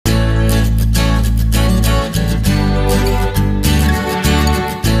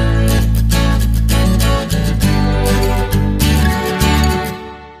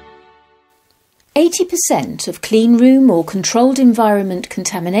80% of cleanroom or controlled environment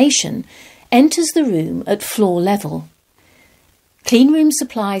contamination enters the room at floor level. Cleanroom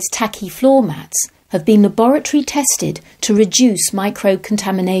Supply's Tacky floor mats have been laboratory tested to reduce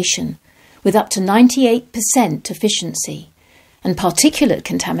micro-contamination with up to 98% efficiency and particulate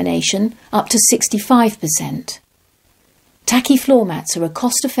contamination up to 65%. Tacky floor mats are a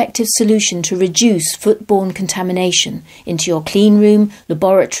cost-effective solution to reduce foodborne contamination into your cleanroom,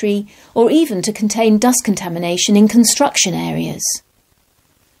 laboratory, or even to contain dust contamination in construction areas.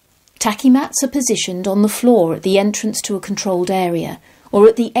 Tacky mats are positioned on the floor at the entrance to a controlled area or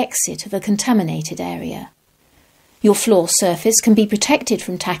at the exit of a contaminated area. Your floor surface can be protected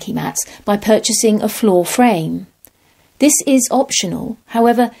from tacky mats by purchasing a floor frame. This is optional,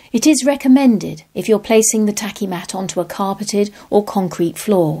 however, it is recommended if you're placing the tacky mat onto a carpeted or concrete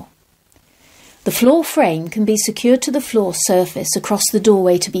floor. The floor frame can be secured to the floor surface across the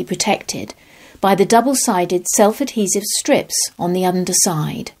doorway to be protected by the double-sided self-adhesive strips on the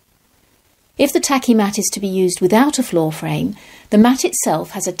underside. If the tacky mat is to be used without a floor frame, the mat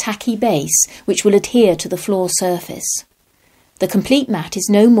itself has a tacky base which will adhere to the floor surface. The complete mat is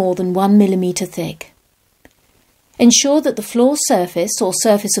no more than 1 mm thick. Ensure that the floor surface or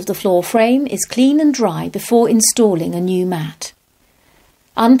surface of the floor frame is clean and dry before installing a new mat.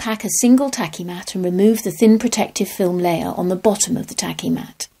 Unpack a single tacky mat and remove the thin protective film layer on the bottom of the tacky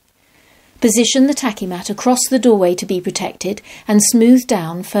mat. Position the tacky mat across the doorway to be protected and smooth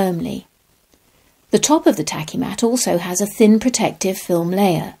down firmly. The top of the tacky mat also has a thin protective film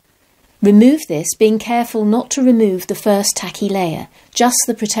layer. Remove this, being careful not to remove the first tacky layer, just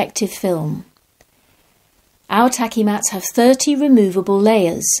the protective film. Our tacky mats have 30 removable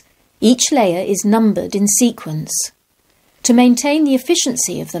layers. Each layer is numbered in sequence. To maintain the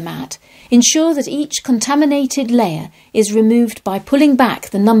efficiency of the mat, ensure that each contaminated layer is removed by pulling back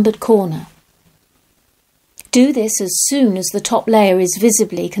the numbered corner. Do this as soon as the top layer is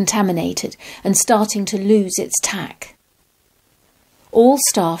visibly contaminated and starting to lose its tack. All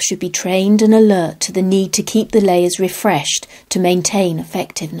staff should be trained and alert to the need to keep the layers refreshed to maintain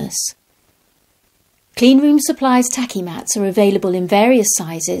effectiveness. Cleanroom Supply's tacky mats are available in various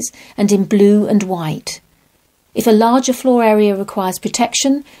sizes and in blue and white. If a larger floor area requires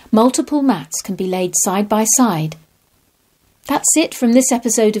protection, multiple mats can be laid side by side. That's it from this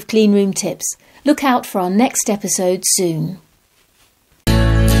episode of Cleanroom Tips. Look out for our next episode soon.